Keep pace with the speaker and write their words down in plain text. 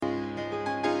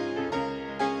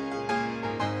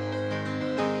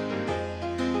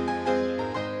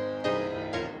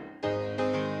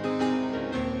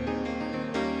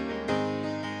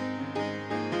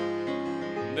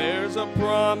There's a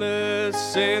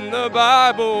promise in the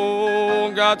Bible,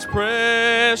 God's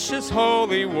precious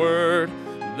holy word,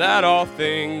 that all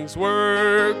things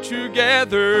work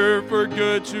together for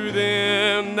good to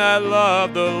them that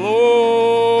love the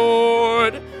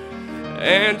Lord.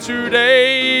 And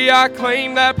today I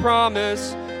claim that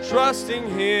promise,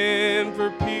 trusting Him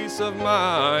for peace of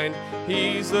mind.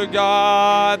 He's the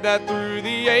God that through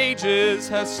the ages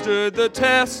has stood the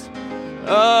test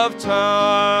of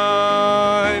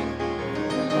time.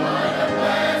 What a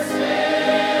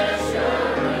blessed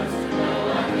assurance to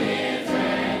know I'm His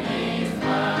and He's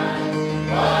mine.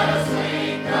 What a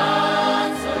sweet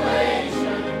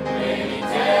consolation when He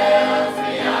tells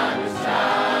me I'm His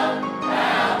child.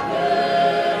 How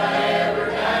could I ever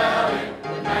doubt it?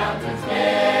 The mountains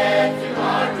get too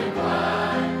hard to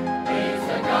climb. He's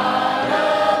the God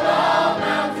of all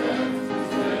mountains who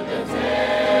stood the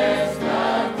test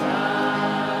of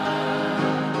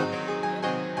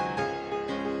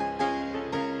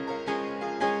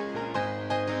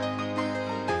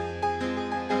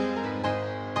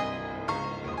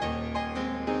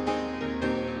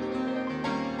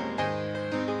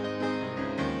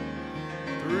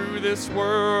Through this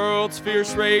world's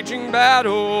fierce raging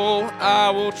battle, I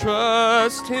will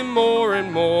trust Him more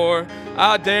and more.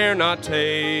 I dare not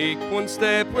take one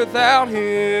step without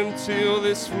Him till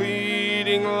this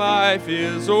fleeting life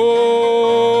is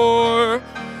o'er.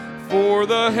 For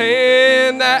the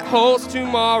hand that holds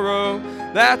tomorrow,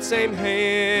 that same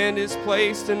hand is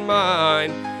placed in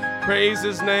mine. Praise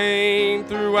His name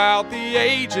throughout the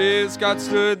ages, God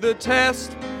stood the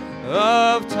test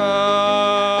of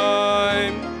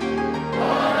time.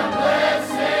 What a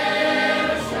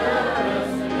blessed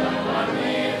assurance to know I'm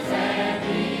His and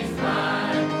He's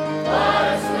mine. What a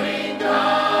sweet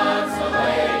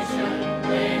consolation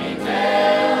when He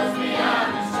tells me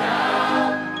I'm His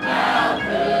child. How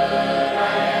could I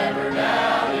ever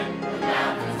doubt it? The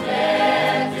mountains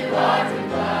get too hard to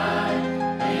climb.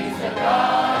 He's the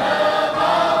God of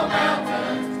all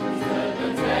mountains who stood the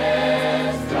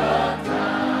test of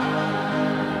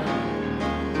time.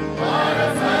 What a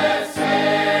blessed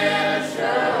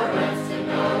assurance to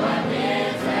know I'm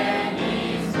His and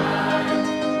He's mine.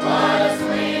 What a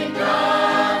sweet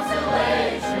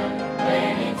consolation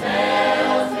when He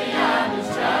tells me I'm His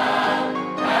child.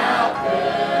 How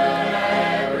could I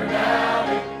ever doubt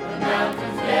it? The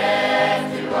mountains get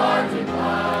too hard to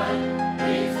climb.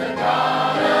 He's the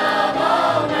God of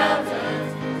all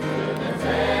mountains who stood the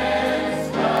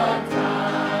test of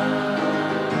time.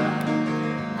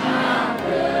 How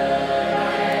could I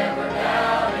ever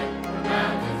doubt it? The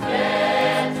mountains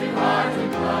get too hard to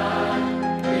climb.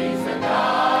 He's the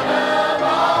God of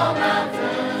all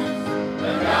mountains,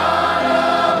 the God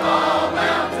of all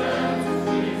mountains.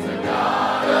 He's the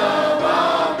God of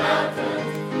all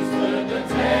mountains who stood the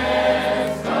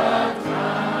test of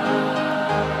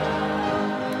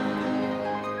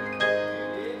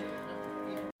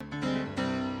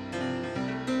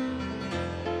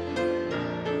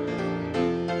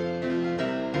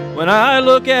When I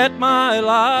look at my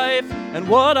life and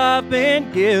what I've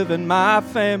been given, my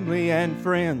family and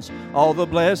friends, all the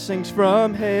blessings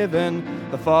from heaven,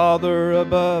 the Father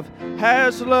above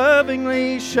has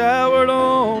lovingly showered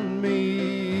on me.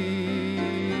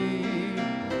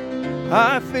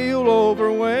 I feel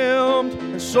overwhelmed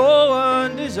and so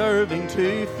undeserving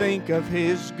to think of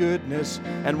His goodness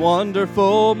and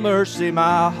wonderful mercy.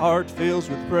 My heart fills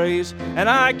with praise, and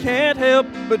I can't help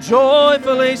but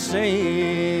joyfully sing.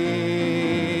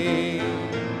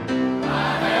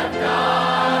 I have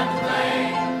God to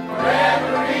thank for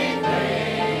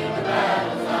everything, the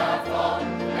battles I've fought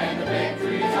and the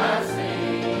victories I've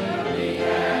seen. He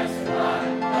has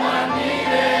supplied what I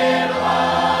needed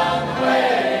along the way.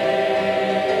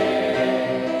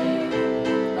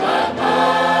 But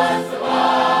most of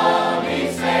all,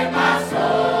 He saved my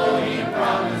soul. He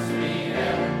promised me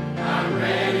heaven. I'm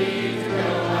ready to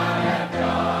go. I have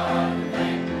God to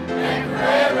thank, and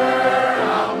forever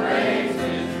I'll praise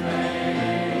His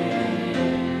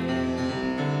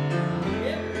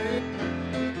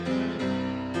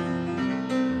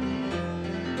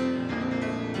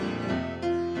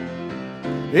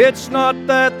It's not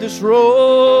that this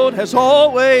road has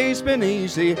always been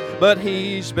easy, but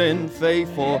He's been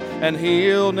faithful and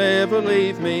He'll never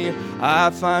leave me. I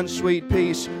find sweet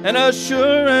peace and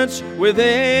assurance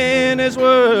within His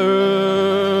word.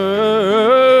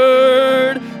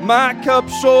 My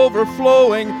cup's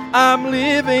overflowing, I'm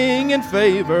living in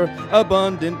favor,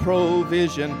 abundant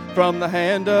provision from the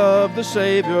hand of the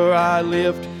Savior. I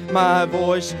lift my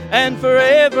voice and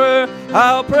forever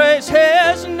I'll praise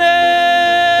His name.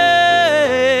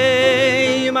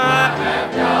 I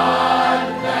have God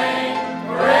to thank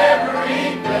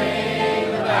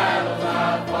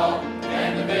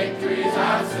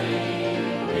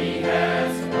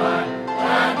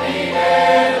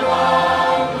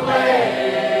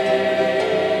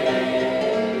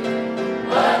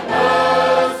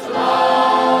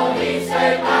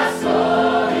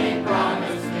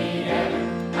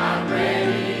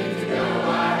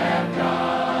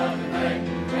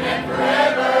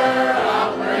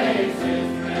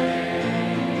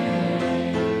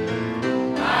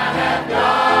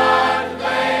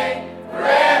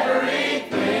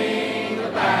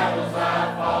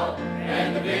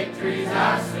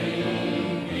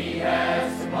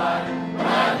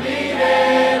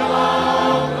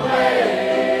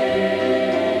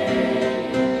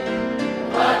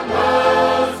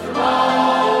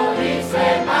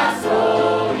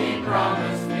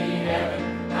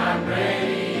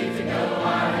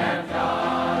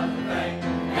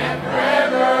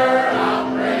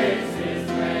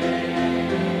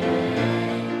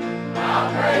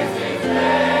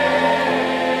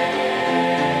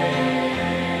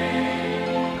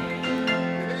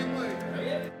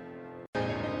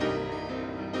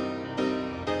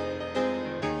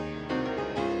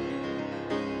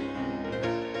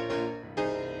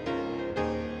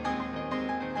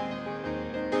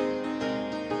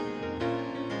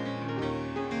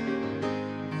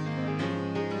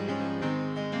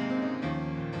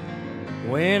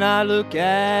When I look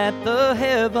at the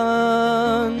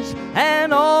heavens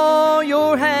and all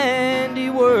your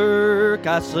handiwork,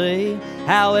 I say,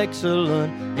 how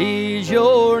excellent is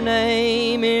your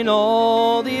name in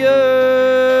all the earth.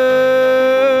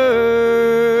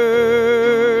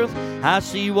 I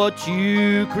see what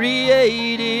you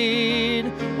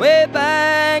created way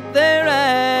back there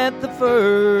at the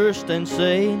first and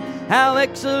say, how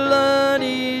excellent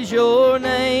is your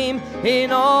name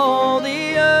in all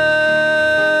the earth.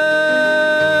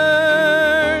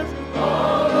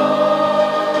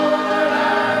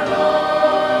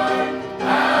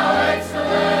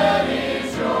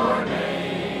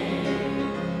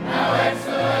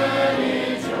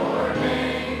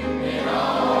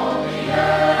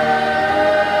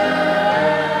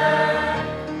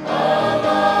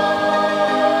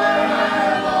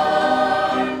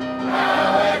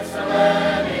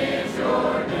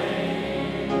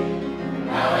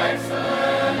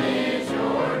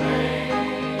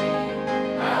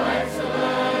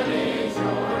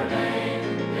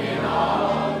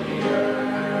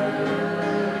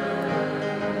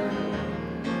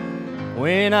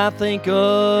 When I think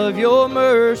of your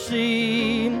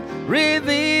mercy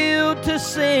revealed to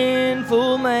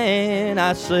sinful man,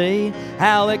 I say,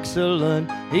 how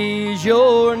excellent is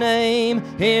your name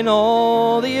in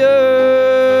all the earth.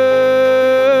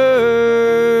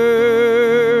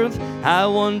 I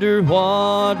wonder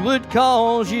what would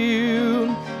cause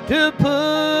you to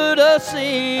put us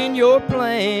in your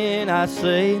plan. I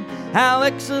say, how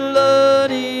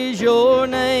excellent is your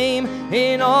name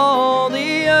in all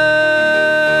the earth.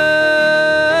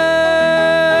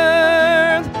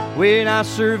 When I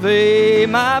survey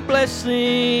my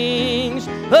blessings,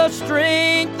 the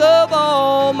strength of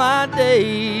all my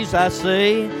days, I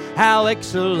say, how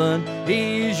excellent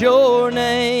is your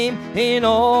name in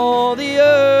all the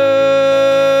earth.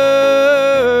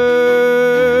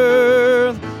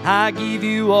 I give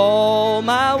you all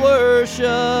my worship,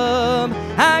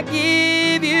 I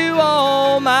give you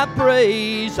all my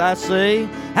praise. I say,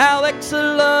 how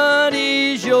excellent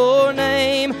is your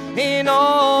name in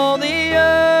all the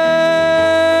earth.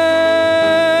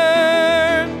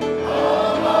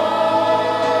 Oh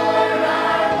Lord,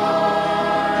 our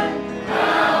Lord,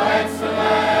 how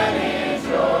excellent is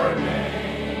your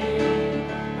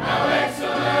name. How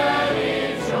excellent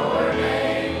is your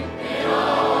name in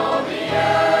all the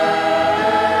earth.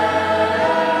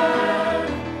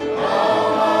 Oh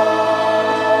Lord,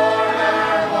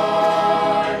 our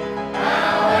Lord,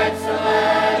 how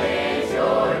excellent is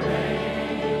your name.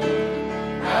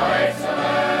 How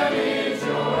excellent is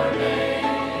your name.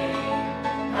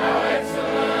 How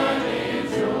excellent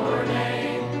is your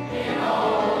name in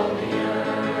all the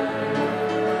earth.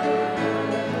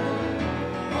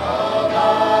 Oh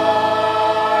Lord,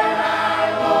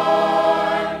 our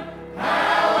Lord,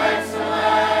 how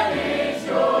excellent is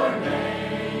your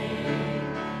name.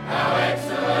 How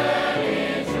excellent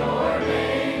is your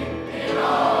name in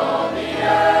all the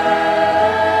earth.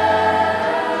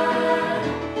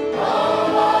 Oh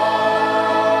Lord,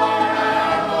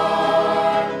 our Lord,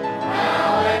 how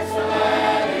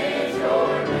excellent is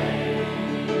your name.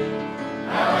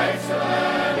 How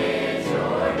excellent is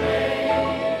your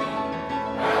name.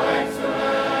 How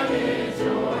excellent is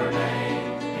your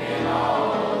name in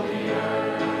all the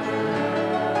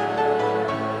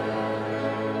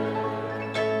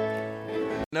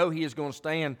know he is going to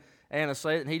stand and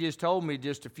say it. And he just told me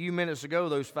just a few minutes ago,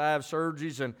 those 5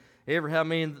 surgeries and ever how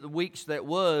many weeks that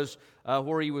was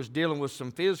where he was dealing with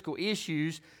some physical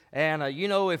issues. And, you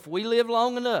know, if we live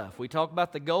long enough, we talk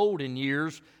about the golden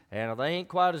years, and they ain't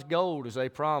quite as gold as they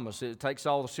promise. It takes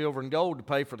all the silver and gold to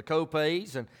pay for the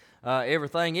co-pays and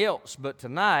everything else. But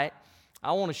tonight,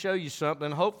 I want to show you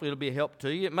something. Hopefully it'll be a help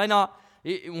to you. It may not.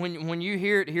 When you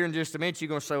hear it here in just a minute, you're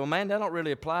going to say, well, man, that don't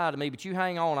really apply to me. But you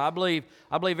hang on. I believe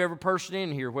every person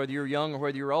in here, whether you're young or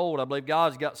whether you're old, I believe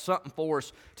God's got something for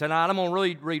us tonight. I'm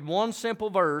going to read one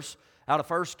simple verse out of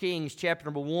 1 Kings chapter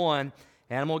number 1,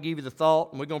 and I'm going to give you the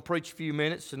thought, and we're going to preach a few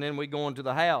minutes, and then we're going to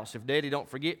the house. If Daddy don't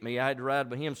forget me, I had to ride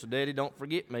with him, so Daddy don't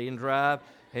forget me and drive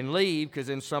and leave, because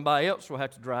then somebody else will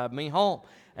have to drive me home.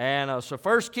 And so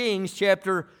 1 Kings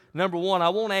chapter number 1, I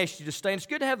won't ask you to stand. It's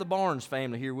good to have the Barnes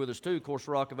family here with us too. Of course,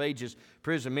 Rock of Ages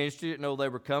Prison Ministry, didn't know they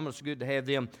were coming. It's good to have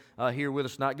them here with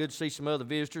us tonight. Good to see some other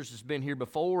visitors that's been here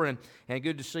before, and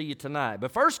good to see you tonight.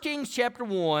 But 1 Kings chapter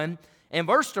 1 and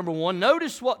verse number 1,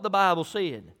 notice what the Bible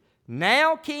said.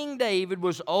 Now King David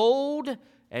was old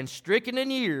and stricken in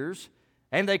years,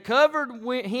 and they covered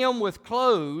him with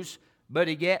clothes, but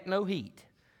he got no heat.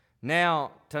 Now,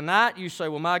 tonight you say,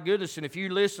 well, my goodness, and if you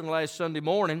listened last Sunday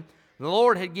morning, the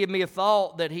Lord had given me a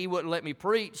thought that He wouldn't let me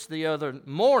preach the other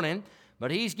morning, But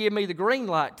he's given me the green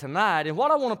light tonight. And what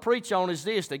I want to preach on is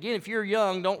this. Again, if you're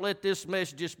young, don't let this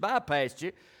message just bypass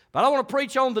you. But I want to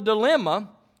preach on the dilemma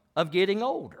of getting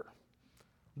older.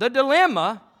 The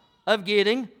dilemma of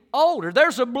getting older.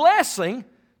 There's a blessing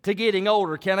to getting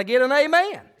older. Can I get an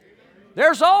amen?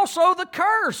 There's also the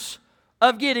curse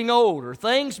of getting older.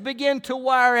 Things begin to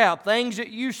wear out. Things that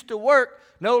used to work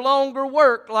no longer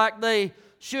work like they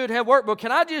should have worked. But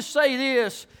can I just say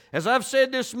this? As I've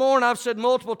said this morning, I've said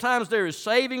multiple times, there is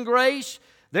saving grace,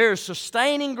 there is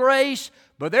sustaining grace,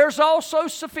 but there's also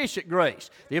sufficient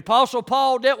grace. The Apostle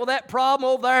Paul dealt with that problem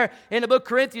over there in the book of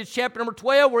Corinthians chapter number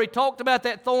 12 where he talked about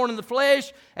that thorn in the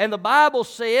flesh, and the Bible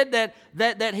said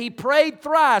that he prayed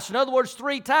thrice, in other words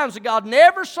 3 times, that God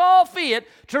never saw fit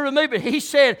to remove it. He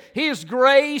said His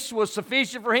grace was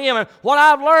sufficient for him, and what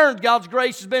I've learned, God's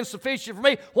grace has been sufficient for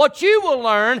me. What you will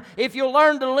learn, if you'll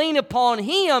learn to lean upon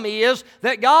Him, is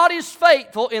that God is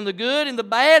faithful in the good, in the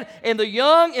bad, in the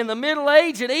young, in the middle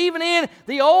age, and even in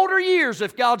the older years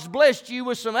if God's blessed you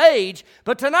with some age.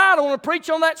 But tonight I want to preach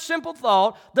on that simple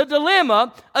thought, the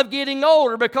dilemma of getting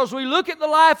older, because we look at the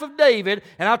life of David,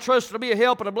 and I trust it'll be a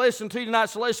help and a blessing to you tonight.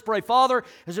 So let's pray. Father,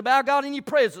 as we bow, God, in your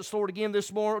presence, Lord, again this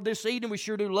evening, we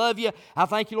sure do love you. I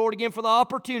thank you, Lord, again for the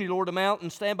opportunity, Lord, to mount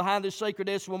and stand behind this sacred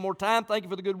desk one more time. Thank you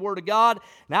for the good word of God.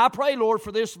 Now I pray, Lord,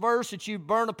 for this verse that you've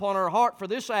burned upon our heart for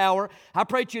this hour. I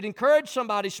pray that you'd encourage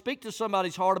somebody, speak to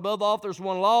somebody's heart. Above all, if there's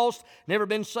one lost, never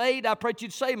been saved, I pray that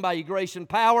you'd save them by your grace and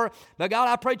power. Now, God,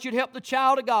 I pray that you'd help the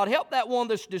child of God. Help that one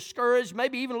that's discouraged,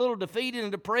 maybe even a little defeated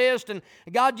and depressed. And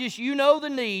God, just you know the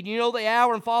need. You know the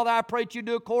hour. And Father, I pray that you'd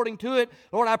do according to it.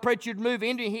 Lord, I pray that you'd move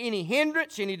into any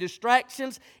hindrance, any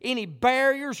distractions, any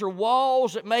barriers or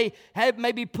walls that may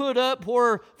be put up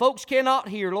where folks cannot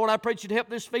hear. Lord, I pray that you'd help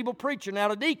this feeble preacher now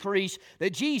to decrease,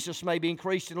 that Jesus may be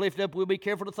increased and lifted up. We'll be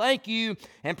careful to thank you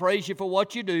and praise you for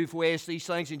what you do. For we ask these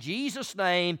things in Jesus'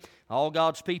 name. All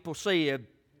God's people said,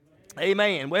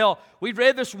 amen. Well, we've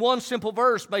read this one simple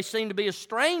verse. May seem to be a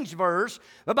strange verse,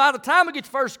 but by the time we get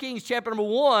to 1 Kings chapter number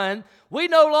 1, we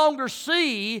no longer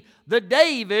see the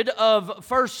David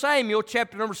of 1 Samuel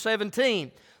chapter number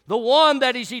 17. The one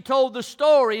that, as he told the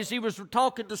story, as he was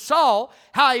talking to Saul,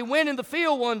 how he went in the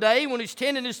field one day when he's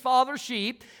tending his father's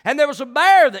sheep, and there was a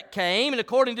bear that came, and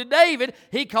according to David,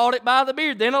 he caught it by the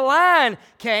beard. Then a lion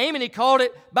came, and he caught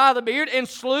it by the beard and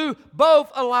slew both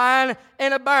a lion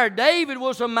and a bear. David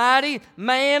was a mighty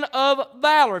man of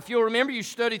valor. If you'll remember, you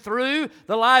study through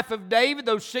the life of David,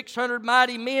 those 600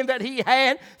 mighty men that he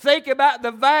had. Think about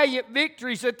the valiant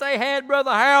victories that they had,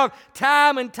 Brother Harold,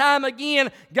 time and time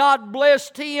again. God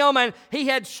blessed him, and he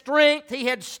had strength, he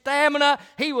had stamina,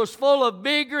 he was full of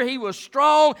vigor, he was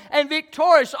strong and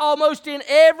victorious almost in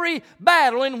every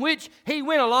battle in which he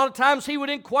went. A lot of times he would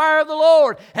inquire of the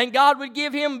Lord, and God would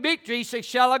give him victory. He said,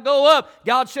 shall I go up?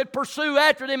 God said, pursue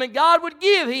after them, and God would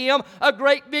give him a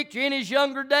great victory in his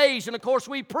younger days. And of course,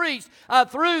 we preached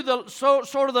through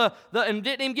the and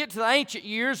didn't even get to the ancient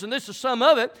years, and this is some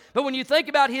of it. But when you think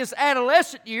about his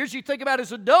adolescent years, you think about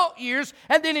his adult years,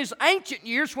 and then his ancient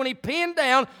years when he penned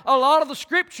down a lot of the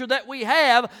scripture that we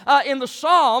have in the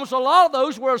Psalms. A lot of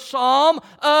those were a psalm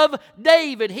of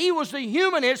David. He was the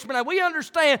human instrument. Now, we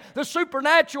understand the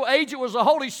supernatural agent was the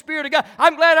Holy Spirit of God.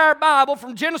 I'm glad our Bible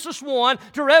from Genesis 1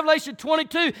 to Revelation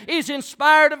 22 is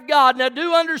inspired of God. Now,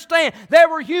 do understand, there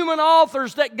were human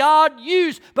authors that God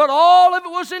used, but all of it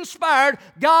was inspired.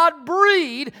 God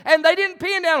breathed, and they didn't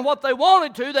pen down what they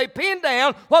wanted to. They penned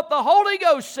down what the Holy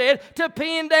Ghost said to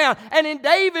pen down. And in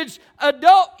David's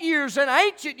adult years and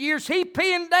ancient years, he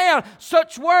penned down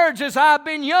such words as, I've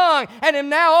been young and am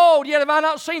now old, yet have I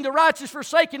not seen the righteous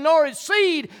forsaken, nor his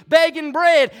seed begging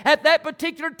bread. At that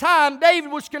particular time,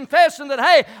 David was confessing that,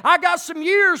 hey, I got some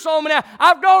years on me now.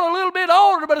 I've grown a little bit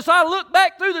older, but as I look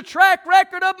back through the track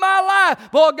record of my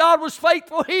life, boy, God was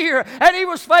faithful here, and he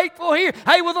was faithful here.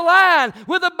 Hey, with a lion,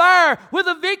 with a bear, with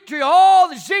a victory, all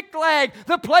the Ziklag,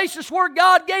 the places where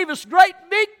God gave us great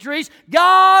victories,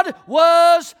 God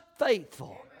was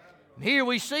faithful. Here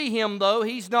we see him, though,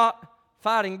 he's not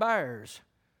fighting bears.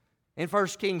 In 1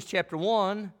 Kings chapter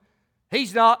 1,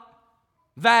 he's not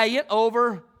valiant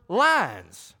over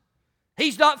lions.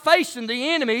 He's not facing the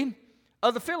enemy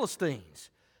of the Philistines.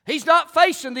 He's not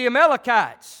facing the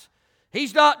Amalekites.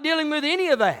 He's not dealing with any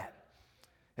of that.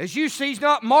 As you see, he's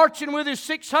not marching with his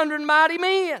 600 mighty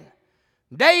men.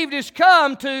 David has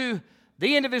come to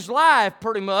the end of his life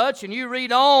pretty much, and you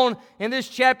read on in this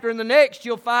chapter and the next,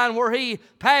 you'll find where he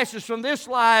passes from this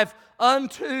life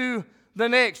unto the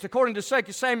next. According to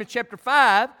 2 Samuel chapter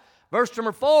 5, Verse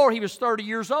number 4, he was 30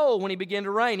 years old when he began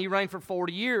to reign. He reigned for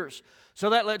 40 years. So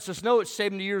that lets us know at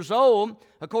 70 years old,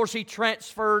 of course, he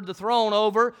transferred the throne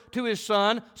over to his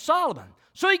son Solomon.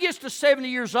 So he gets to 70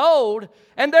 years old,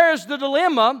 and there's the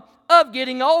dilemma of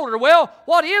getting older. Well,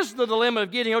 what is the dilemma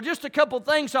of getting older? Just a couple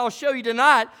things I'll show you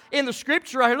tonight in the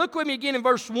scripture right here. Look with me again in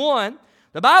verse 1.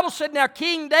 The Bible said, now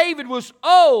King David was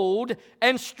old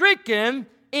and stricken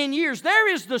in years.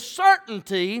 There is the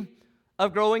certainty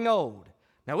of growing old.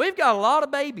 Now, we've got a lot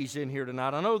of babies in here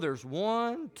tonight. I know there's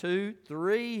 1, 2,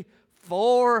 3,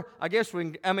 4. I guess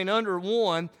under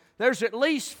 1. There's at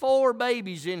least 4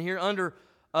 babies in here under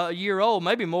a year old,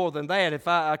 maybe more than that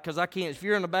because I can't, if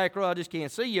you're in the back row, I just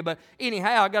can't see you. But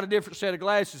anyhow, I got a different set of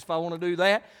glasses if I want to do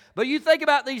that. But you think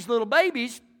about these little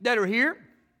babies that are here.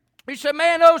 You say,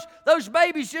 man, those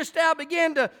babies just now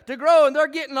begin to grow and they're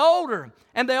getting older.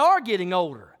 And they are getting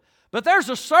older. But there's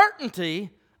a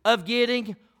certainty of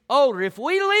getting older. If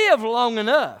we live long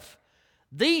enough,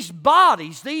 these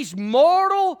bodies, these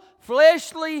mortal,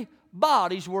 fleshly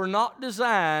bodies were not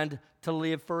designed to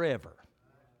live forever.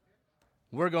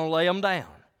 We're going to lay them down.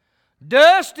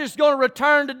 Dust is going to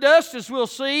return to dust, as we'll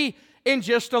see in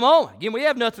just a moment. Again, we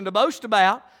have nothing to boast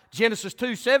about. Genesis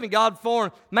 2:7, God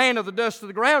formed man of the dust of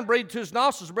the ground, breathed to his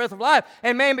nostrils the breath of life,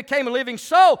 and man became a living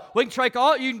soul. We can take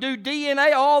you can do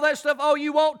DNA, all that stuff, all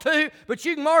you want to, but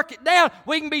you can mark it down.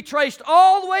 We can be traced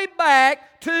all the way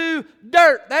back to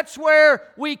dirt. That's where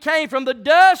we came from, the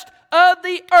dust of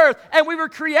the earth. And we were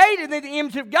created in the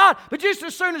image of God. But just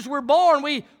as soon as we're born,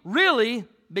 we really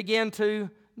begin to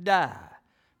die.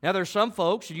 Now, there's some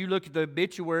folks, and you look at the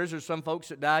obituaries, there's some folks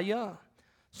that die young.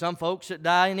 Some folks that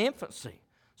die in infancy.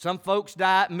 Some folks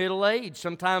die at middle age.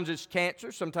 Sometimes it's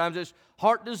cancer. Sometimes it's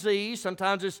heart disease.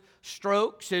 Sometimes it's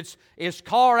strokes. It's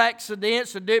car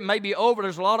accidents. Maybe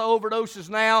there's a lot of overdoses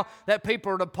now that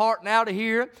people are departing out of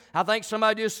here. I think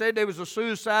somebody just said there was a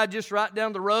suicide just right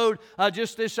down the road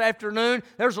just this afternoon.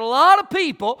 There's a lot of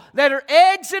people that are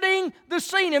exiting the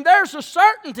scene, and there's a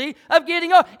certainty of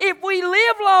getting old. If we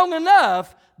live long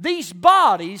enough, these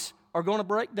bodies are going to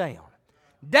break down.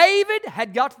 David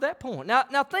had got to that point.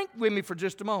 Now think with me for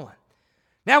just a moment.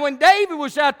 Now, when David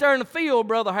was out there in the field,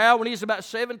 Brother Hal, when he was about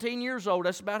 17 years old,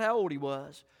 that's about how old he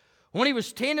was, when he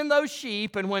was tending those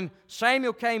sheep and when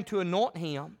Samuel came to anoint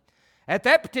him, at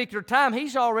that particular time,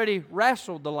 he's already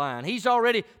wrestled the lion. He's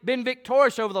already been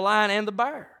victorious over the lion and the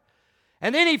bear.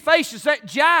 And then he faces that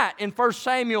giant in 1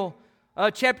 Samuel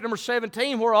chapter number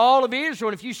 17, where all of Israel,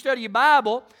 and if you study your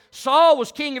Bible, Saul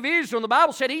was king of Israel, and the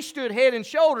Bible said he stood head and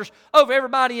shoulders over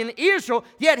everybody in Israel,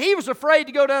 yet he was afraid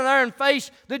to go down there and face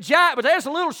the giant. But there's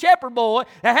a little shepherd boy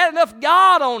that had enough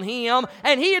God on him,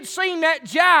 and he had seen that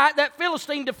giant, that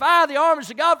Philistine, defy the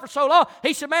armies of God for so long.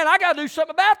 He said, man, I got to do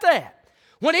something about that.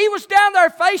 When he was down there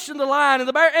facing the lion and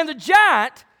the bear and the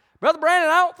giant, Brother Brandon,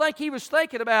 I don't think he was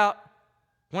thinking about,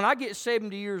 when I get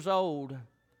 70 years old,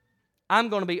 I'm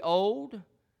going to be old,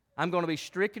 I'm going to be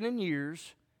stricken in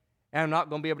years, and I'm not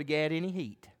going to be able to get any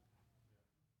heat.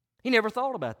 He never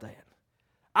thought about that.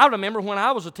 I remember when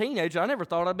I was a teenager, I never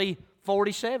thought I'd be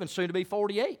 47, soon to be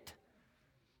 48.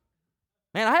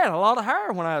 Man, I had a lot of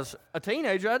hair when I was a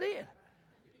teenager, I did.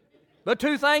 But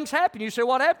 2 things happened. You say,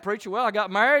 what happened, preacher? Well, I got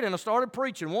married and I started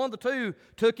preaching. One of the 2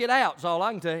 took it out, is all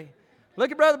I can tell you.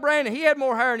 Look at Brother Brandon. He had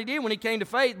more hair than he did when he came to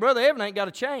faith. Brother Evan ain't got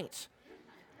a chance.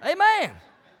 Amen.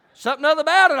 Something other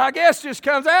about it, I guess, just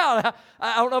comes out.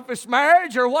 I don't know if it's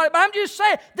marriage or what, but I'm just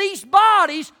saying, these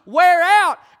bodies wear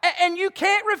out, and you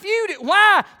can't refute it.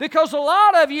 Why? Because a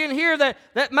lot of you in here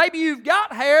that maybe you've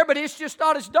got hair, but it's just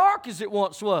not as dark as it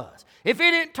once was. If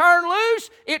it didn't turn loose,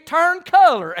 it turned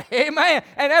color. Amen.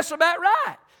 And that's about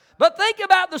right. But think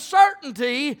about the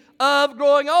certainty of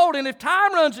growing old. And if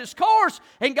time runs its course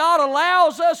and God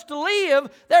allows us to live,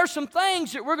 there's some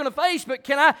things that we're going to face. But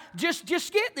can I just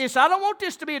get this? I don't want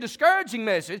this to be a discouraging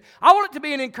message. I want it to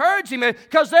be an encouraging message,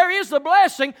 because there is the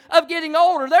blessing of getting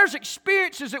older. There's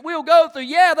experiences that we'll go through.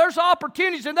 Yeah, there's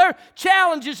opportunities and there are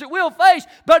challenges that we'll face.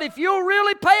 But if you'll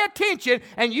really pay attention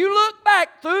and you look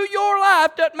back through your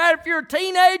life, doesn't matter if you're a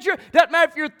teenager, doesn't matter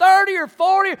if you're 30 or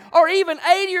 40 or even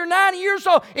 80 or 90 years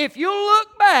old, if you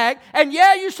look back and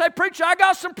you say, preacher, I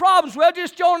got some problems. Well,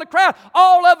 just join the crowd.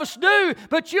 All of us do.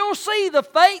 But you'll see the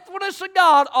faithfulness of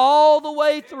God all the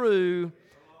way through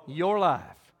your life.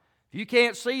 If you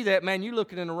can't see that, man, you're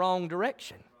looking in the wrong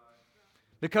direction.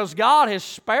 Because God has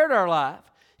spared our life.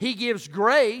 He gives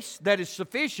grace that is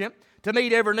sufficient to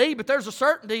meet every need. But there's a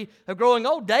certainty of growing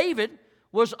old. David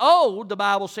was old, the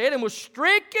Bible said, and was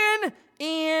stricken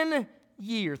in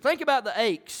years. Think about the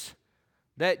aches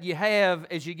that you have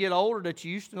as you get older that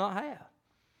you used to not have.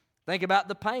 Think about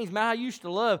the pains. Man, I used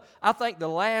to love, I think the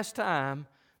last time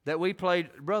that we played.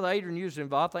 Brother Adrian, you was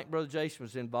involved. I think Brother Jason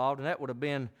was involved, and that would have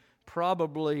been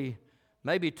probably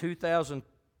maybe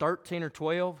 2013 or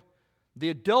 12. The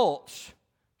adults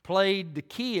played the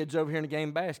kids over here in the game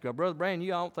of basketball. Brother Brandon,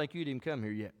 I don't think you'd even come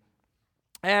here yet.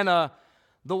 And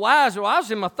the wives, I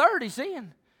was in my 30s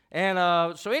then.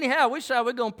 And so anyhow, we decided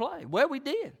we're going to play. Well, we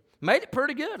did. Made it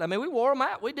pretty good. I mean, we wore them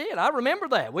out. We did. I remember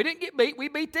that. We didn't get beat. We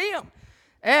beat them.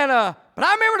 And but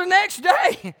I remember the next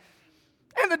day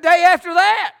and the day after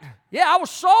that. Yeah, I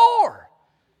was sore.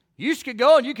 You could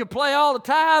go and you could play all the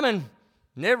time and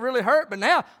never really hurt. But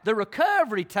now the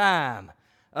recovery time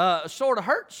sort of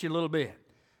hurts you a little bit.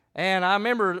 And I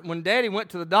remember when Daddy went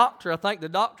to the doctor, I think the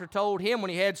doctor told him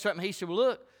when he had something, he said, well,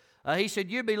 look, he said,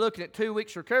 you'd be looking at 2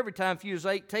 weeks recovery time if you was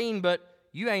 18, but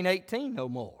you ain't 18 no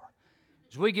more.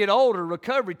 As we get older,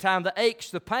 recovery time, the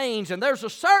aches, the pains, and there's a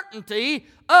certainty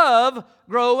of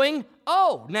growing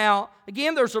old. Now,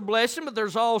 again, there's a blessing, but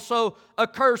there's also a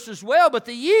curse as well. But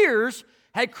the years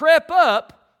had crept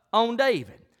up on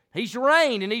David. He's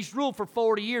reigned and he's ruled for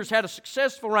 40 years, had a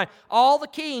successful reign. All the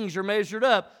kings are measured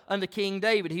up unto King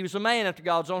David. He was a man after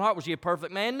God's own heart. Was he a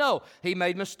perfect man? No. He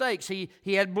made mistakes. He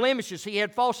had blemishes. He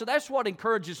had faults. So that's what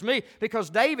encourages me, because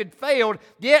David failed.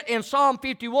 Yet in Psalm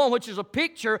 51, which is a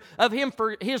picture of him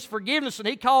for his forgiveness, and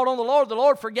he called on the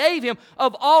Lord forgave him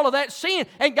of all of that sin.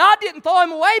 And God didn't throw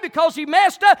him away because he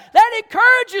messed up. That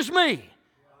encourages me,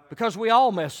 because we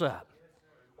all mess up.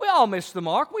 We all miss the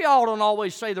mark. We all don't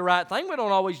always say the right thing. We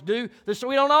don't always do this.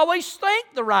 We don't always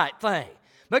think the right thing.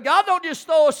 But God don't just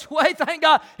throw us away. Thank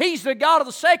God He's the God of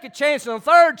the second chance and the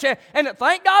third chance. And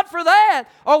thank God for that.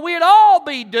 Or we'd all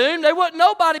be doomed. There wouldn't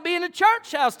nobody be in the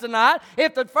church house tonight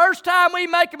if the first time we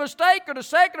make a mistake, or the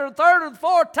second or the third or the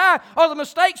fourth time, or the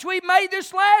mistakes we made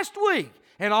this last week.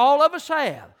 And all of us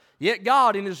have. Yet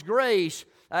God in His grace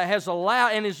has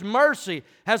allowed, and His mercy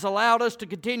has allowed us to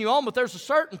continue on. But there's a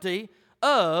certainty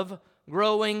of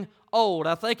growing old.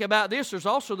 I think about this, there's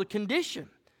also the condition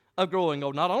of growing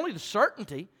old. Not only the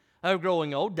certainty of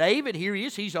growing old. David, here he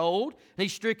is, he's old, and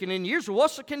he's stricken in years. Well,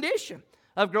 what's the condition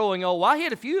of growing old? Well, I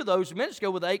hit a few of those a minute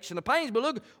ago with the aches and the pains, but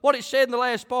look what it said in the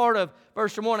last part of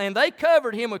verse 1. And they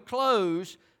covered him with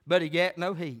clothes, but he got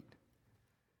no heat.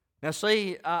 Now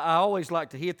see, I always like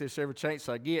to hit this every chance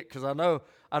I get, because I know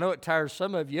it tires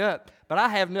some of you up, but I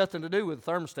have nothing to do with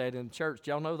the thermostat in the church.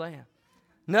 Y'all know that?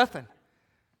 Nothing.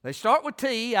 They start with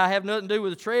T. I have nothing to do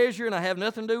with the treasure, and I have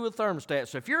nothing to do with the thermostat.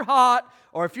 So if you're hot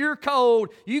or if you're cold,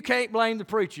 you can't blame the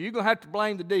preacher. You're going to have to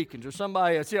blame the deacons or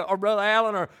somebody else, or Brother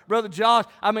Allen or Brother Josh.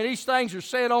 I mean, these things are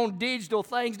set on digital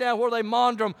things down where they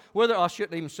monitor them. I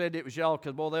shouldn't even said it was y'all,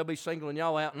 because, boy, they'll be singling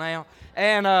y'all out now.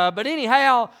 And but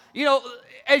anyhow,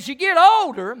 as you get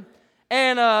older,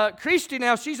 and Christy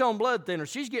now, she's on blood thinner.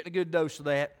 She's getting a good dose of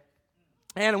that.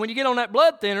 And when you get on that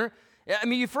blood thinner, I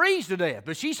mean, you freeze to death,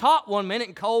 but she's hot one minute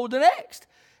and cold the next.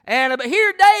 And but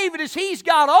here David, as he's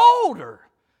got older,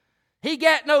 he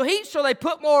got no heat, so they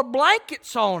put more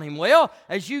blankets on him. Well,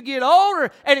 as you get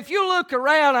older, and if you look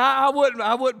around, I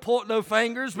wouldn't point no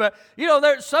fingers, but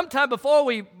there's sometime before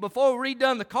we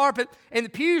redone the carpet and the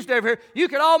pews over here, you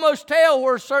could almost tell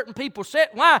where certain people sit.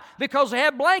 Why? Because they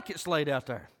have blankets laid out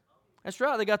there. That's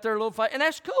right, they got their little fight, and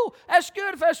that's cool. That's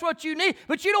good if that's what you need.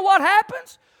 But you know what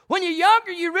happens? When you're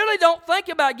younger, you really don't think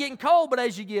about getting cold, but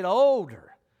as you get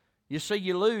older, you see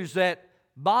you lose that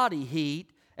body heat,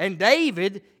 and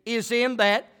David is in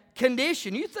that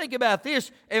condition. You think about this,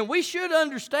 and we should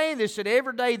understand this, that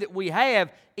every day that we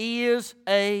have is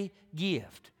a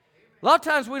gift. A lot of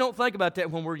times we don't think about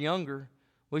that when we're younger.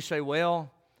 We say,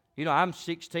 well, I'm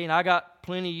 16, I got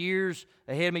plenty of years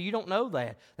ahead of me. You don't know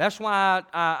that. That's why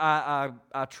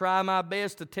I try my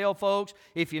best to tell folks,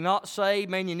 if you're not saved,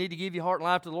 man, you need to give your heart and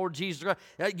life to the Lord Jesus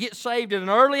Christ. Get saved at an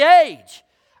early age.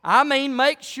 I mean,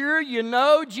 make sure you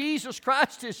know Jesus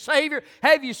Christ is Savior.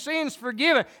 Have your sins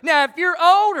forgiven. Now, if you're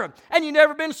older and you've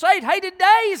never been saved, hey,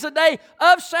 today is a day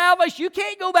of salvation. You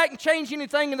can't go back and change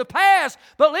anything in the past.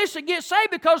 But listen, get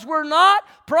saved, because we're not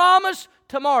promised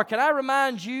tomorrow. Can I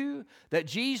remind you that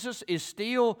Jesus is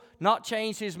still not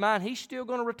changed His mind? He's still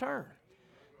going to return.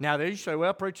 Now, you say,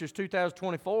 well, preacher, it's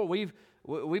 2024.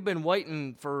 We've been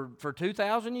waiting for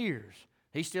 2,000 years.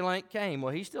 He still ain't came.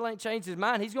 Well, He still ain't changed His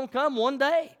mind. He's going to come one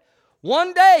day.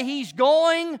 One day He's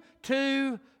going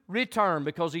to return,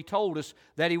 because He told us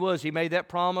that He was. He made that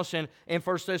promise in 1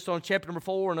 Thessalonians chapter number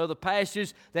 4 and other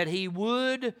passages that He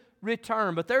would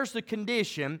return. But there's the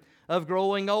condition of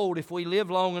growing old. If we live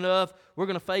long enough, we're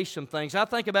going to face some things. I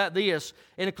think about this,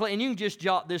 and you can just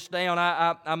jot this down.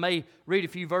 I may read a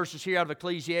few verses here out of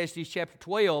Ecclesiastes chapter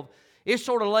 12. It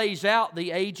sort of lays out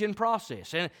the aging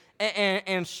process.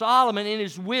 And Solomon, in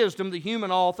his wisdom, the human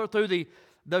author, through the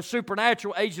the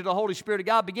supernatural age of the Holy Spirit of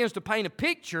God, begins to paint a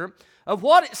picture of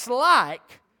what it's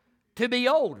like to be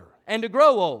older and to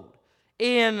grow old.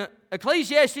 In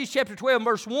Ecclesiastes chapter 12,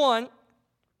 verse 1,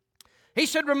 he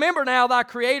said, "Remember now thy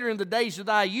Creator in the days of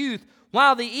thy youth,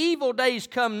 while the evil days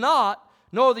come not,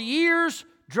 nor the years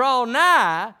draw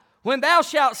nigh, when thou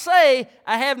shalt say,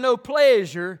 I have no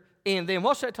pleasure in them."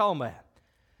 What's that talking about?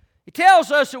 It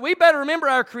tells us that we better remember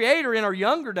our Creator in our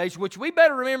younger days, which we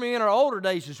better remember in our older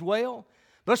days as well.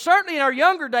 But certainly in our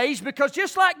younger days, because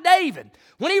just like David,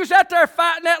 when he was out there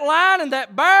fighting that lion and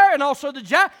that bear and also the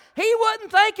giant, he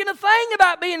wasn't thinking a thing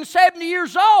about being 70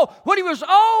 years old. When he was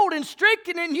old and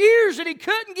stricken in years and he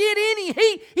couldn't get any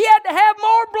heat, he had to have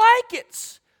more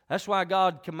blankets. That's why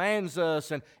God commands us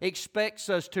and expects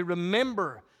us to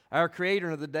remember our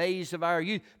Creator in the days of our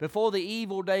youth before the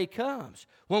evil day comes,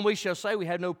 when we shall say we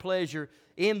have no pleasure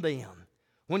in them.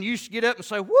 When you used to get up and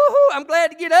say, "Woohoo, I'm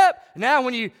glad to get up." Now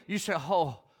when you say,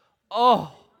 oh.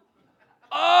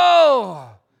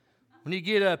 When you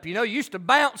get up, you used to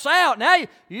bounce out. Now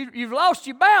you've lost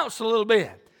your bounce a little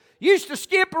bit. You used to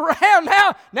skip around.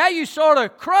 Now you sort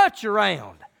of crutch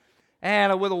around.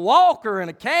 And with a walker and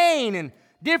a cane and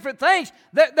different things.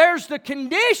 There's the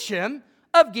condition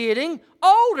of getting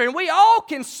older. And we all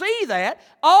can see that.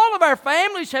 All of our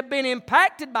families have been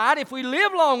impacted by it. If we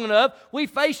live long enough, we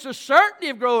face the certainty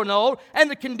of growing old and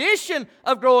the condition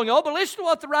of growing old. But listen to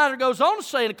what the writer goes on to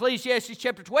say in Ecclesiastes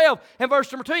chapter 12 and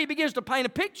verse number 2. He begins to paint a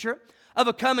picture of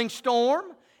a coming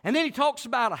storm. And then he talks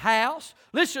about a house.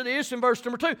 Listen to this in verse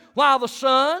number 2. "While the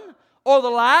sun or the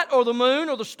light or the moon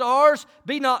or the stars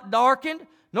be not darkened,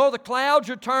 nor the clouds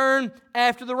return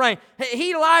after the rain."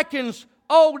 He likens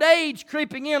old age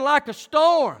creeping in like a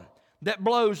storm that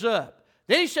blows up.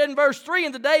 Then he said in verse 3,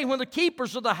 "In the day when the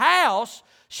keepers of the house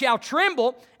shall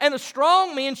tremble, and the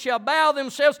strong men shall bow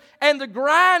themselves, and the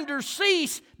grinders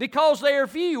cease because they are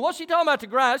few." What's he talking about, the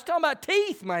grinders? He's talking about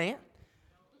teeth, man.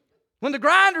 When the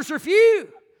grinders are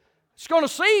few, it's going to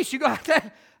cease. You ain't going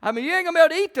to be able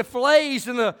to eat the fillets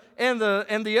and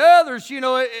the others,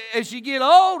 as you get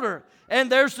older.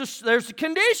 And there's the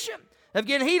condition of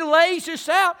getting. He lays this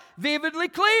out vividly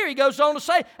clear. He goes on to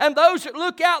say, "And those that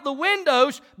look out the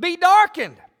windows be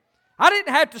darkened." I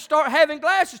didn't have to start having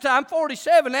glasses till I'm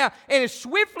 47 now, and it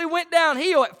swiftly went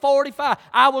downhill at 45.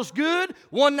 I was good.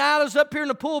 One night I was up here in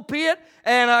the pulpit,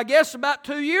 and I guess about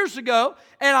 2 years ago,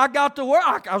 and I got to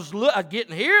work. I was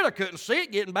getting here, and I couldn't see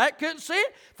it. Getting back, couldn't see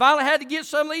it. Finally had to get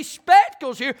some of these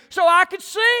spectacles here so I could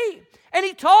see. And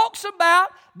he talks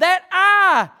about that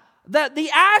the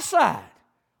eyesight.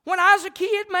 When I was a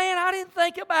kid, man, I didn't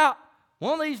think about,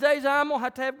 one of these days I'm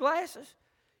going to have glasses.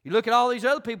 You look at all these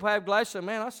other people who have glasses and,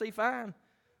 man, I see fine.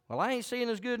 Well, I ain't seeing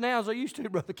as good now as I used to,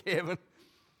 Brother Kevin.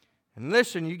 And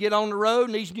listen, you get on the road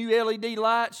and these new LED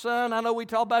lights, son, I know we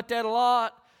talk about that a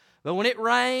lot, but when it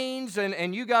rains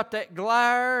and you got that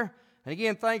glare, and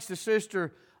again, thanks to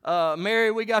Sister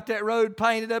Mary, we got that road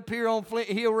painted up here on Flint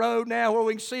Hill Road now where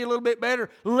we can see a little bit better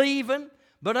leaving.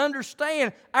 But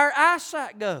understand, our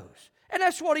eyesight goes. And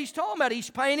that's what he's talking about. He's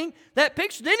painting that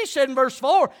picture. Then he said in verse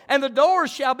 4, "And the doors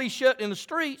shall be shut in the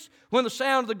streets when the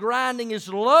sound of the grinding is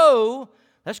low."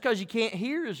 That's because you can't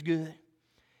hear as good.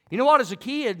 You know what? As a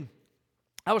kid,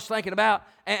 I was thinking about,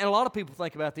 and a lot of people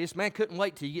think about this, man, couldn't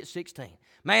wait till you get 16.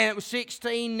 Man, it was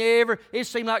 16, it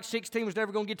seemed like 16 was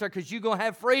never going to get there because you're going to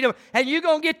have freedom and you're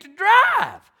going to get to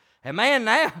drive. And man,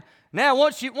 now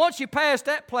once you pass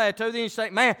that plateau, then you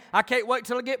think, man, I can't wait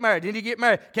till I get married. Then you get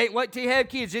married. Can't wait till you have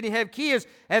kids. Then you have kids.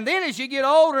 And then as you get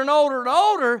older and older and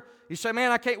older, you say,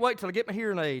 man, I can't wait till I get my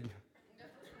hearing aid.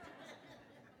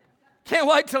 Can't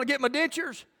wait till I get my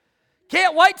dentures.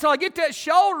 Can't wait till I get that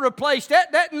shoulder replaced,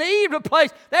 that knee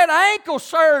replaced, that ankle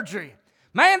surgery.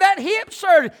 Man, that hip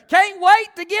surgery. Can't wait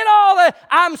to get all that.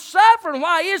 I'm suffering.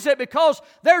 Why is that? Because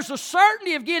there's a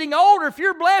certainty of getting older. If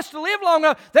you're blessed to live long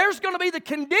enough, there's going to be the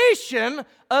condition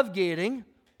of getting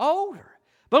older.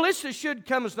 But listen, it should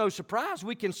come as no surprise.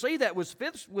 We can see that with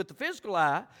the physical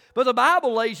eye. But the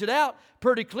Bible lays it out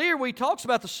pretty clear. He talks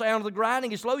about the sound of the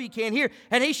grinding is low, you can't hear.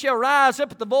 "And he shall rise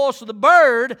up at the voice of the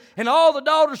bird, and all the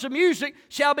daughters of music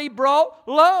shall be brought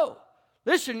low."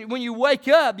 Listen, when you wake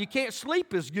up, you can't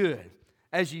sleep as good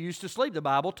as you used to sleep. The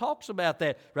Bible talks about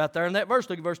that right there in that verse.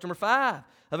 Look at verse number 5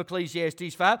 of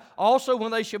Ecclesiastes 5. "Also,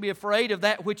 when they shall be afraid of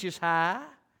that which is high."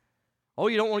 Oh,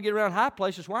 you don't want to get around high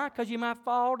places. Why? Because you might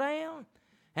fall down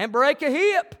and break a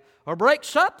hip or break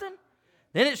something.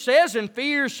 Then it says, "And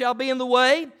fears shall be in the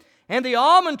way, and the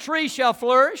almond tree shall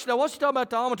flourish." Now, what's he talking about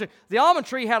the almond tree? The almond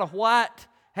tree had a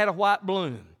white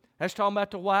bloom. That's talking about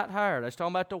the white hair. That's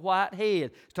talking about the white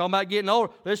head. It's talking about getting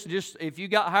older. Listen, just if you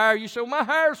got hair, you say, well, my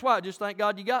hair's white. Just thank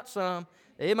God you got some.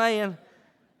 Amen.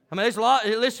 I mean, there's a lot.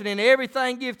 Listen, in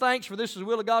everything give thanks, for this is the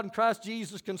will of God in Christ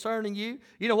Jesus concerning you.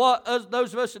 You know what?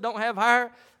 Those of us that don't have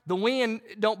hair, the wind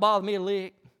don't bother me a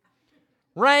lick.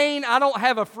 Rain, I don't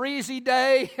have a freezy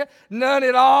day, none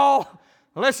at all.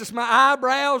 Unless it's my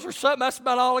eyebrows or something, that's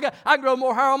about all I got. I can grow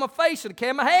more hair on my face than I can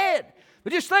on my head.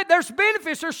 But just think, there's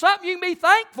benefits. There's something you can be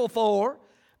thankful for.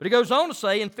 But he goes on to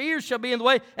say, and fears shall be in the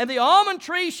way, and the almond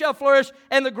tree shall flourish,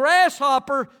 and the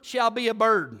grasshopper shall be a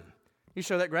burden. You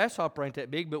say that grasshopper ain't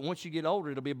that big, but once you get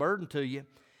older, it'll be a burden to you.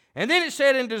 And then it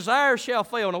said, and desire shall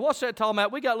fail. Now, what's that talking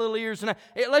about? We got little ears. And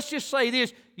let's just say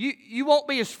this. You won't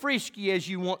be as frisky as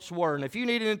you once were. And if you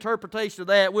need an interpretation of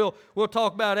that, we'll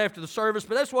talk about it after the service.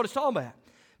 But that's what it's talking about.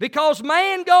 Because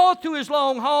man goeth to his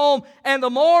long home, and the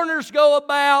mourners go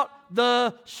about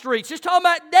the streets. It's talking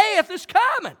about death is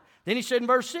coming. Then he said in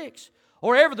verse 6,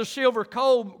 or ever the silver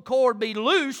cord be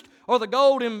loosed, or the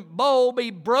golden bowl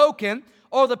be broken,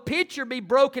 or the pitcher be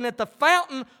broken at the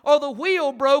fountain, or the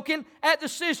wheel broken at the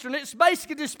cistern. It's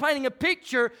basically just painting a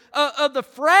picture of the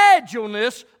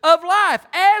fragileness of life.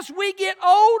 As we get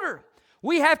older,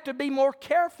 we have to be more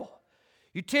careful.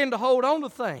 You tend to hold on to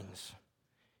things.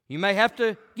 You may have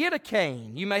to get a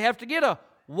cane. You may have to get a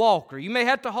walker. You may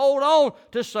have to hold on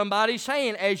to somebody's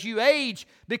hand as you age,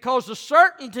 because the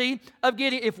certainty of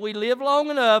getting, if we live long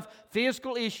enough,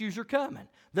 physical issues are coming.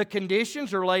 The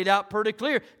conditions are laid out pretty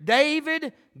clear.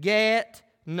 David gat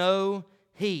no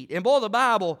heat. And boy, the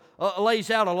Bible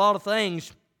lays out a lot of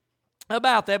things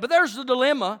about that. But there's the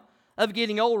dilemma of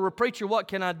getting older. Preacher, what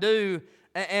can I do?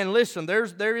 And listen, there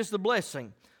is the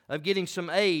blessing of getting some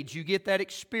age. You get that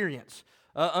experience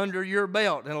under your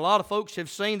belt. And a lot of folks have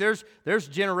seen, there's a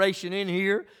generation in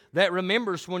here that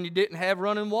remembers when you didn't have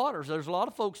running waters. There's a lot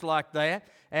of folks like that.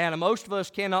 And most of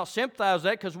us cannot sympathize with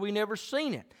that because we never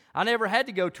seen it. I never had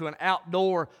to go to an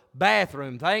outdoor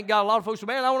bathroom. Thank God. A lot of folks say,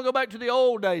 man, I want to go back to the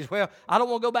old days. Well, I don't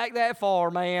want to go back that far,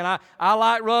 man. I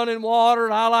like running water,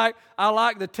 and I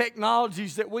like the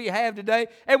technologies that we have today,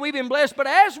 and we've been blessed. But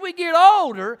as we get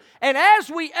older and as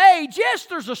we age, yes,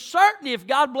 there's a certainty if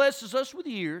God blesses us with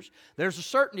years. There's a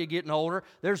certainty of getting older.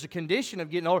 There's a condition of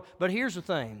getting older. But here's the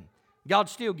thing. God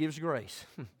still gives grace.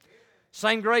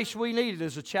 Same grace we needed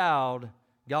as a child,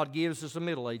 God gives as a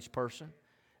middle-aged person.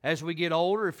 As we get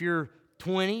older, if you're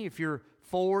 20, if you're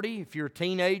 40, if you're a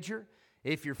teenager,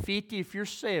 if you're 50, if you're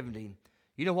 70,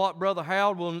 you know what, Brother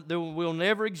Harold, there will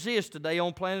never exist a day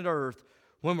on planet Earth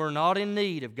when we're not in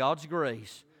need of God's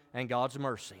grace and God's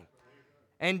mercy.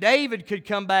 And David could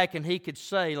come back and he could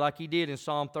say, like he did in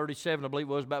Psalm 37, I believe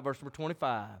it was about verse number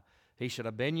 25, he said,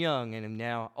 I've been young and am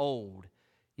now old,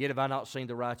 yet have I not seen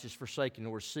the righteous forsaken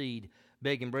nor seed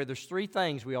begging bread. There's three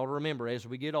things we ought to remember as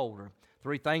we get older.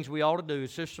 Three things we ought to do.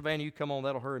 Sister Savannah, you come on.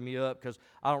 That'll hurry me up because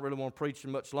I don't really want to preach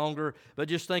much longer. But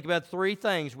just think about three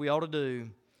things we ought to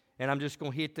do. And I'm just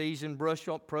going to hit these and brush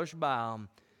by them.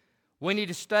 We need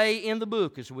to stay in the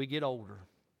book as we get older.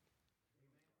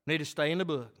 We need to stay in the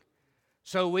book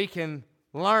so we can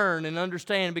learn and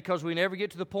understand, because we never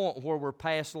get to the point where we're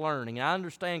past learning. I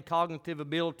understand cognitive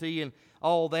ability and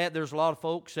all that. There's a lot of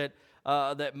folks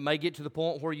that may get to the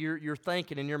point where you're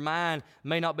thinking and your mind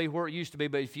may not be where it used to be.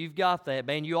 But if you've got that,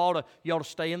 man, you ought to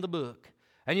stay in the book.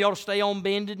 And you ought to stay on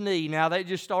bended knee. Now, that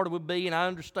just started with B, and I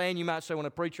understand you might say, when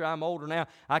a preacher, I'm older now,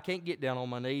 I can't get down on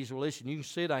my knees. Well, listen, you can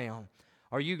sit down,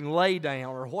 or you can lay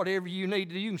down, or whatever you need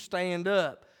to do. You can stand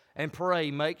up and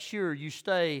pray. Make sure you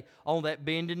stay on that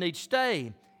bended knee.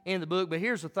 Stay in the book. But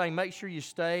here's the thing. Make sure you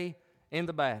stay in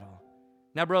the battle.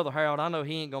 Now, Brother Harold, I know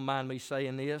he ain't going to mind me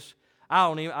saying this.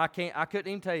 I couldn't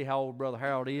even tell you how old Brother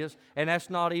Harold is, and that's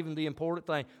not even the important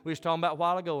thing. We was talking about a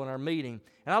while ago in our meeting,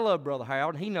 and I love Brother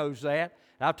Harold, and he knows that.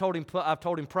 And I've told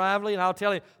him privately, and I'll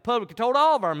tell him publicly. Told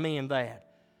all of our men that.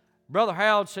 Brother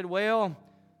Harold said, "Well,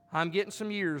 I'm getting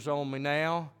some years on me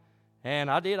now,"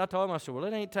 and I did. I told him, I said, "Well,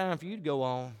 it ain't time for you to go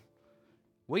on.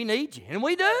 We need you," and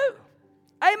we do.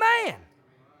 Amen.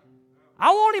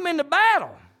 I want him in the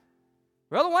battle.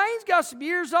 Brother Wayne's got some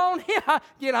years on him.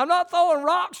 Again, I'm not throwing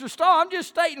rocks or stones. I'm just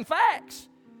stating facts.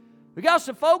 We got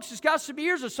some folks that's got some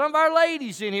years, and some of our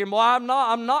ladies in here. Well, I'm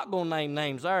not going to name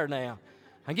names there now.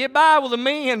 I get by with the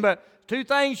men, but two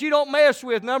things you don't mess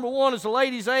with. Number one is the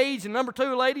lady's age, and number two,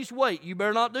 the lady's weight. You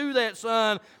better not do that,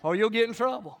 son, or you'll get in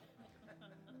trouble.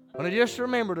 But just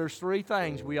remember, there's three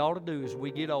things we ought to do as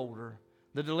we get older.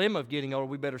 The dilemma of getting older,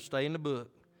 we better stay in the book.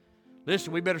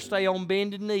 Listen, we better stay on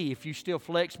bended knee. If you're still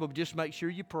flexible, but just make sure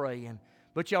you're praying.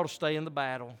 But you ought to stay in the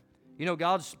battle. You know,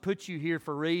 God's put you here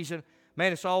for a reason.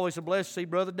 Man, it's always a blessing to see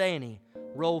Brother Danny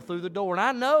roll through the door. And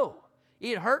I know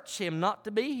it hurts him not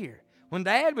to be here. When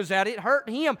Dad was out, it hurt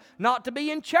him not to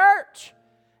be in church.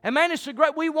 And man, it's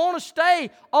we want to stay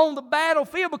on the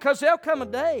battlefield because there'll come a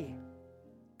day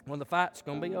when the fight's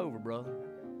going to be over, brother.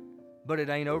 But it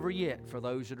ain't over yet for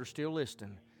those that are still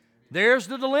listening. There's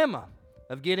the dilemma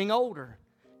of getting older.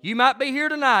 You might be here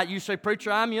tonight. You say,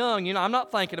 preacher, I'm young. You know, I'm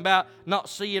not thinking about not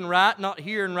seeing right, not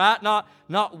hearing right,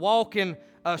 not walking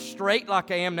straight like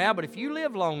I am now. But if you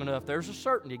live long enough, there's a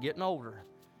certainty of getting older.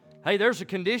 Hey, there's a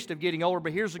condition of getting older,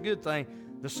 but here's the good thing.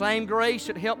 The same grace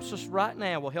that helps us right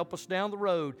now will help us down the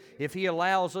road if He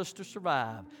allows us to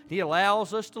survive. He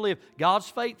allows us to live. God's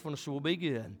faithfulness will be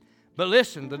good. But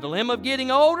listen, the dilemma of getting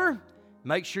older,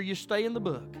 make sure you stay in the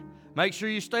book. Make sure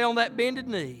you stay on that bended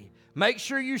knee. Make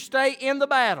sure you stay in the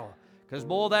battle. Because,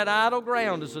 boy, that idle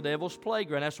ground is the devil's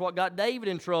playground. That's what got David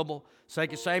in trouble.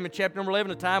 2 Samuel chapter number 11,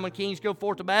 the time when kings go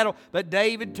forth to battle, but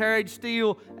David tarried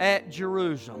still at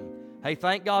Jerusalem. Hey,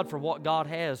 thank God for what God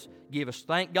has given us.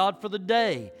 Thank God for the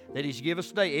day that He's given us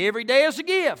today. Every day is a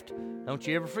gift. Don't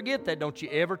you ever forget that. Don't you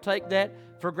ever take that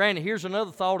for granted. Here's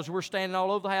another thought as we're standing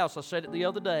all over the house. I said it the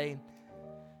other day.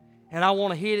 And I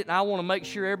want to hit it, and I want to make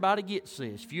sure everybody gets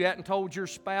this. If you hadn't told your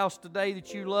spouse today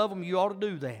that you love them, you ought to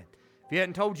do that. If you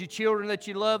hadn't told your children that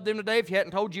you love them today, if you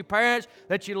hadn't told your parents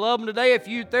that you love them today,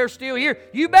 if they're still here,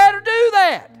 you better do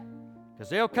that. Because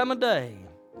there'll come a day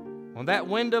when that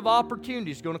window of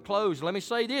opportunity is going to close. Let me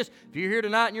say this. If you're here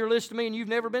tonight and you're listening to me and you've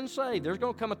never been saved, there's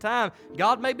going to come a time,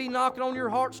 God may be knocking on your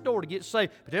heart's door to get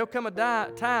saved, but there'll come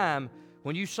a time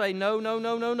when you say no, no,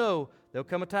 no, no, no. There'll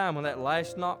come a time when that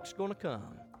last knock's going to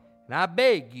come. And I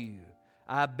beg you,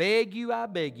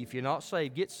 if you're not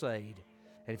saved, get saved.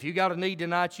 And if you got a need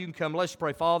tonight, you can come. Let's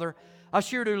pray. Father, I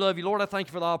sure do love you. Lord, I thank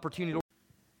you for the opportunity.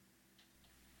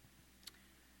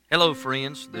 Hello,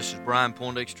 friends. This is Brian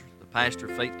Poindexter, the pastor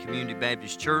of Faith Community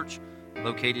Baptist Church,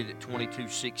 located at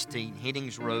 2216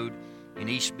 Headings Road in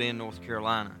East Bend, North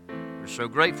Carolina. We're so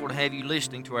grateful to have you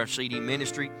listening to our CD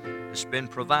ministry that's been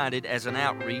provided as an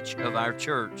outreach of our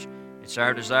church. It's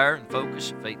our desire and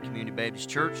focus at Faith Community Baptist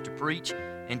Church to preach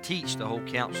and teach the whole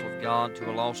counsel of God to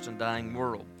a lost and dying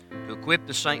world, to equip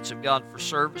the saints of God for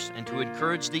service, and to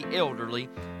encourage the elderly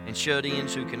and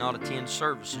shut-ins who cannot attend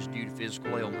services due to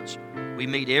physical ailments. We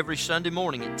meet every Sunday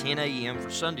morning at 10 a.m.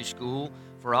 for Sunday school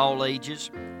for all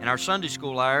ages, and our Sunday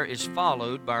school hour is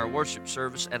followed by our worship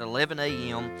service at 11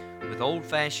 a.m. with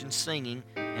old-fashioned singing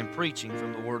and preaching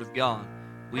from the Word of God.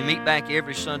 We meet back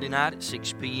every Sunday night at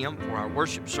 6 p.m. for our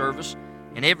worship service,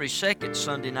 and every second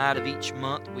Sunday night of each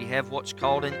month we have what's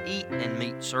called an Eat and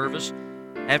Meet service.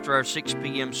 After our 6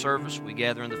 p.m. service, we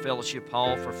gather in the fellowship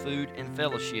hall for food and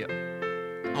fellowship.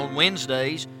 On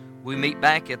Wednesdays, we meet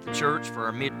back at the church for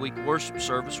our midweek worship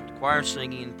service with choir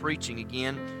singing and preaching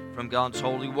again from God's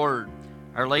holy Word.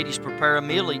 Our ladies prepare a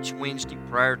meal each Wednesday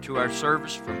prior to our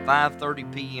service from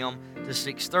 5:30 p.m. to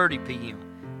 6:30 p.m.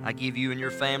 I give you and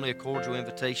your family a cordial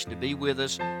invitation to be with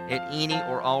us at any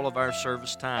or all of our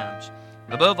service times.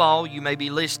 Above all, you may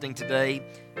be listening today,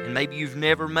 and maybe you've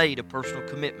never made a personal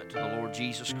commitment to the Lord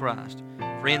Jesus Christ.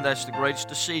 Friend, that's the greatest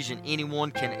decision anyone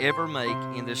can ever make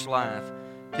in this life.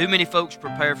 Too many folks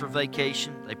prepare for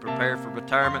vacation. They prepare for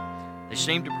retirement. They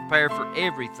seem to prepare for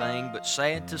everything, but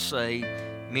sad to say,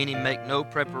 many make no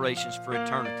preparations for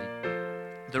eternity.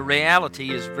 The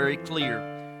reality is very clear.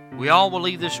 We all will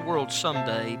leave this world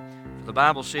someday, for the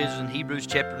Bible says in Hebrews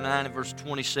chapter 9 and verse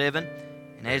 27,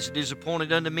 "And as it is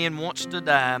appointed unto men once to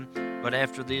die, but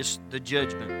after this the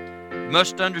judgment." You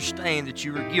must understand that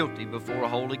you are guilty before a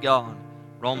holy God.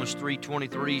 Romans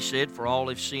 3:23 said, "For all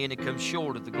have sinned and come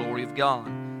short of the glory of God."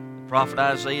 The prophet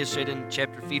Isaiah said in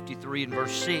chapter 53 and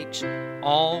verse 6,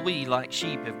 "All we like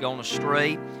sheep have gone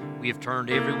astray, we have turned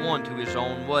every one to his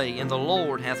own way, and the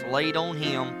Lord hath laid on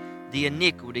him the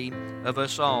iniquity of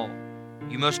us all."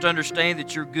 You must understand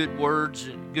that your good words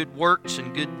and good works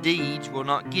and good deeds will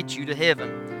not get you to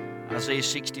heaven. Isaiah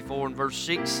 64 and verse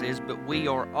 6 says, "But we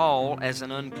are all as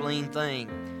an unclean thing.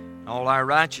 All our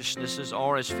righteousnesses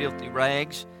are as filthy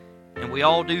rags, and we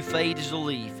all do fade as a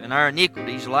leaf, and our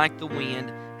iniquities, like the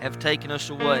wind, have taken us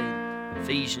away."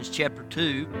 Ephesians chapter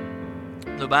 2,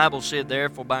 the Bible said,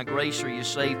 "Therefore by grace are you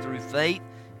saved through faith,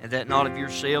 and that not of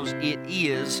yourselves, it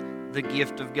is the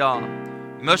gift of God."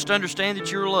 You must understand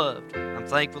that you're loved. I'm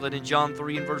thankful that in John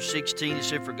 3 and verse 16 it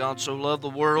said, "For God so loved the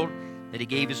world that He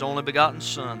gave His only begotten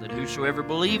Son, that whosoever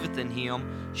believeth in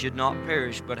Him should not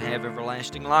perish but have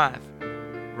everlasting life."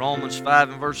 Romans 5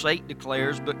 and verse 8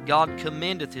 declares, "But God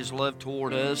commendeth His love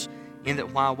toward us, in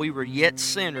that while we were yet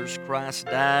sinners, Christ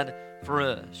died for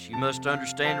us." You must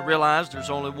understand and realize there's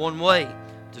only one way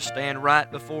to stand right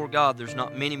before God. There's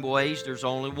not many ways, there's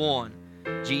only one.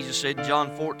 Jesus said in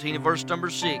John 14 and verse number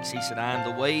 6, He said, "I am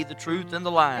the way, the truth, and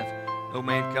the life. No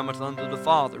man cometh unto the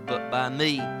Father but by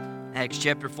me." Acts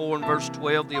chapter 4 and verse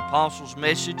 12, the apostles'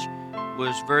 message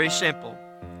was very simple.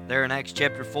 There in Acts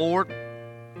chapter 4,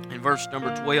 in verse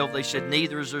number 12, they said,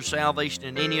 "Neither is there salvation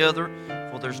in any other,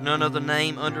 for there's none other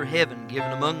name under heaven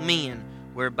given among men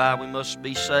whereby we must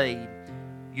be saved."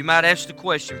 You might ask the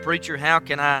question, "Preacher, how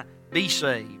can I be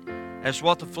saved?" That's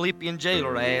what the Philippian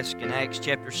jailer asked in Acts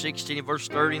chapter 16, verse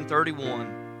 30 and 31.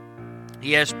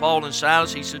 He asked Paul and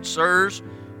Silas, he said, "Sirs,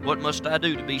 what must I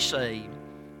do to be saved?"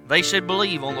 They said,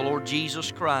 "Believe on the Lord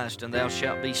Jesus Christ, and thou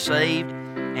shalt be saved,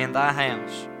 and thy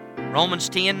house." Romans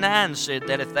 10:9 said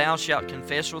that if thou shalt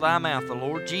confess with thy mouth the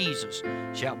Lord Jesus,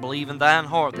 shalt believe in thine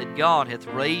heart that God hath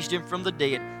raised him from the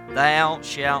dead, thou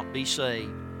shalt be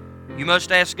saved. You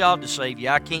must ask God to save you.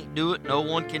 I can't do it. No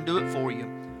one can do it for you.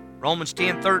 Romans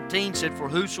 10:13 said, "For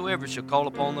whosoever shall call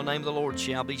upon the name of the Lord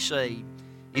shall be saved."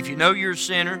 If you know you're a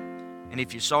sinner, and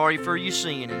if you're sorry for your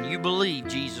sin, and you believe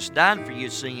Jesus died for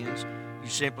your sins, you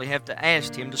simply have to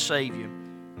ask him to save you.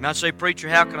 You might say, "Preacher,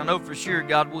 how can I know for sure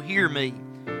God will hear me?"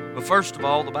 Well, first of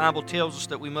all, the Bible tells us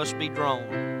that we must be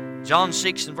drawn. John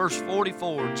 6 and verse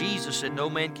 44, Jesus said, "No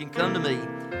man can come to me,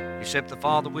 except the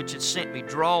Father which hath sent me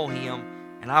draw him,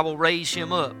 and I will raise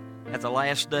him up at the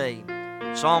last day."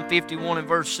 Psalm 51 and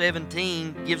verse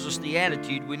 17 gives us the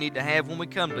attitude we need to have when we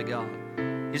come to God.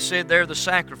 It said there, "The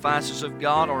sacrifices of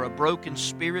God are a broken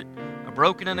spirit, a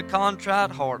broken and a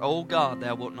contrite heart. O God,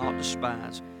 thou wilt not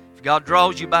despise." If God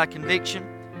draws you by conviction,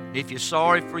 and if you're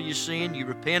sorry for your sin, you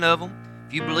repent of them.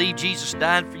 If you believe Jesus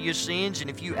died for your sins, and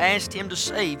if you asked him to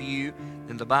save you,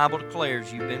 then the Bible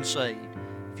declares you've been saved.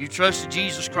 If you trusted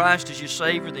Jesus Christ as your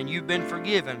Savior, then you've been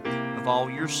forgiven of all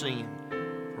your sin.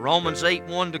 Romans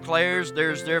 8:1 declares, "There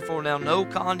is therefore now no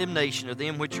condemnation of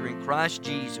them which are in Christ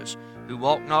Jesus, who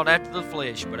walk not after the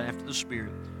flesh, but after the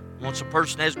Spirit." Once a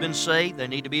person has been saved, they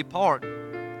need to be part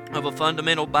of a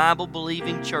fundamental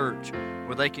Bible-believing church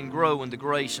where they can grow in the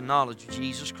grace and knowledge of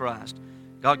Jesus Christ.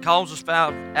 God calls us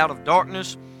out of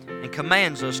darkness and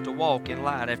commands us to walk in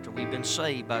light after we've been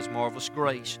saved by his marvelous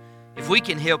grace. If we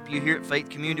can help you here at Faith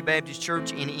Community Baptist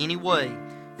Church in any way,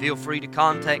 feel free to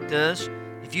contact us.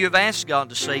 If you have asked God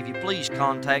to save you, please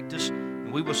contact us,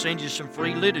 and we will send you some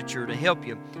free literature to help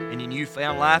you in your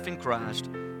newfound life in Christ.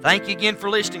 Thank you again for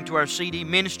listening to our CD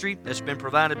ministry that's been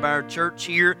provided by our church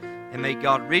here, and may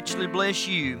God richly bless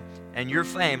you and your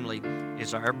family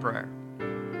is our prayer.